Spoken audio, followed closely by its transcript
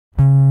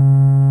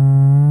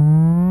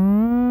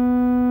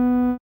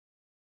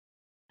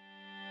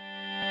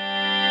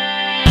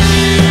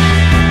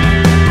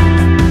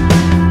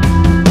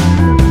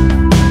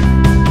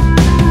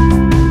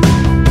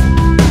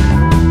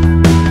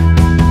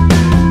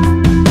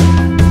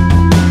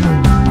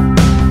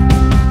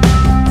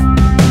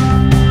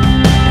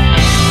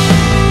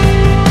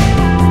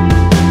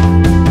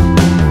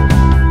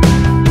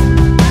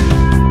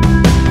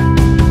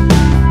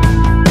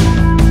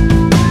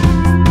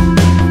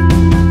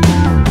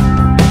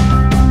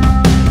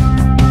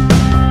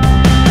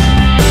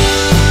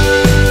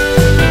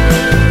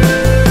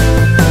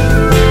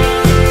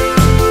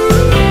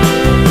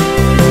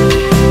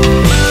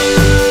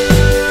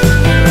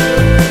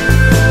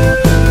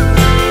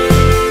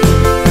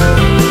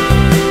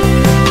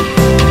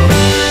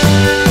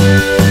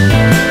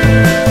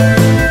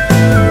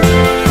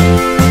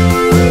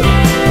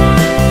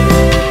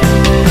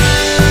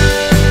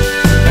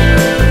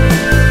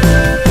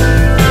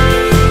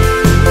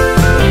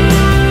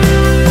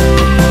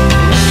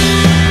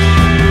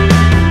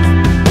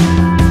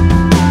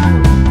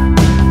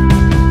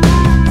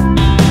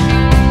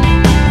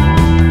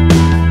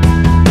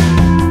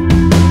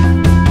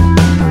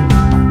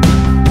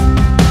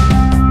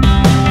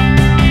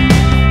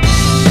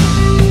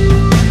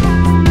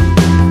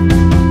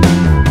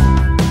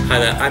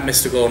I'm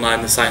Mr Gawne.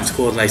 I'm the Science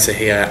Co-ordinator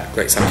here at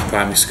Great Sankey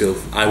Primary School.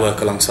 I work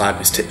alongside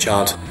Miss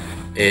Titchard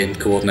in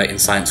coordinating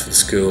science for the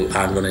school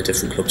and running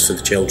different clubs for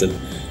the children.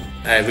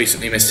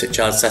 Recently Miss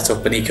Titchard set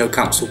up an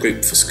eco-council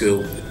group for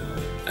school.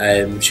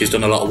 She's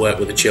done a lot of work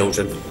with the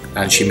children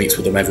and she meets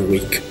with them every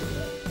week.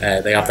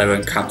 They have their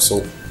own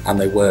council and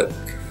they work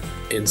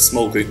in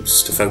small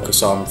groups to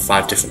focus on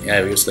 5 different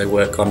areas. They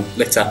work on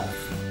litter,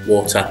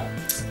 water,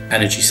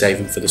 energy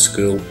saving for the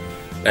school.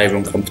 They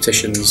run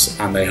competitions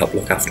and they help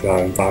look after our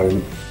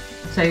environment.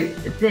 So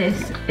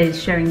this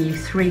is showing you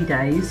 3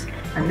 days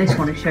and this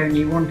one is showing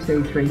you 1,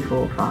 2, 3,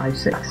 4, 5,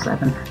 6,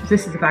 7.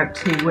 This is about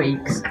 2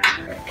 weeks.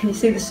 Can you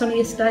see the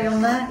sunniest day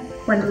on there?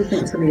 When do we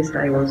think the sunniest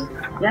day was?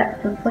 Yeah,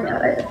 can we point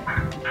at it?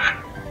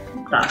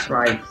 That's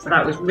right. So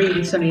that was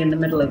really sunny in the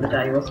middle of the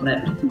day, wasn't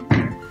it?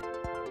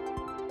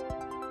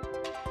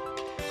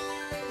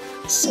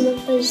 Some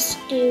of us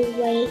do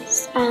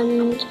waste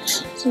and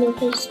some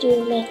of us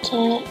do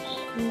litter,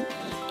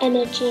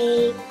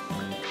 energy,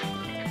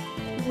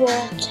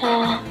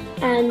 water,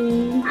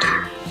 and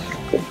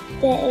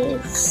there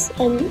is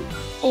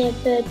a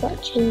bird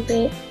watching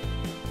group.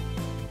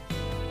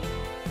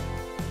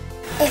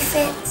 If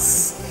it's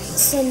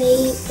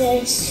sunny,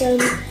 the sun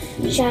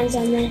shines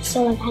on the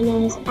solar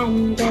panels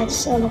and the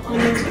solar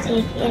panels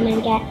take it in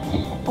and get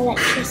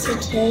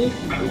electricity.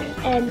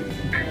 And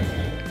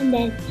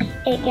then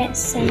it gets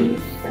sent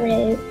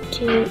through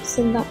to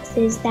some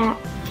boxes that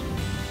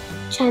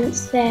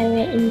transfer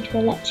it into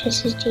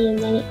electricity, and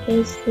then it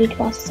goes through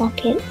to our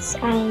sockets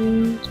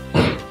and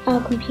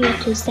our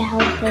computers to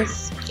help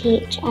us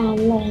teach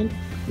and learn.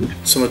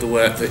 Some of the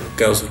work that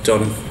girls have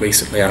done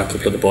recently, and a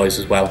couple of the boys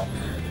as well,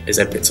 is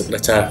they've picked up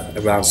litter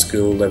around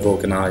school. They've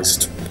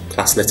organised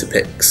class litter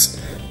picks.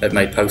 They've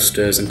made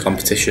posters and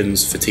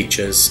competitions for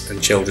teachers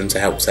and children to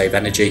help save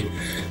energy,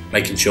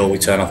 making sure we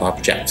turn off our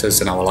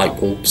projectors and our light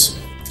bulbs.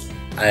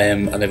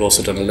 And they've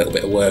also done a little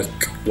bit of work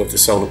with the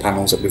solar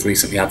panels that we've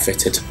recently had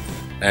fitted.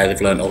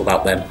 They've learned all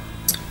about them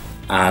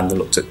and they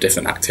looked at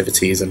different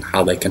activities and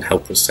how they can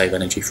help us save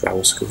energy for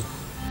our school.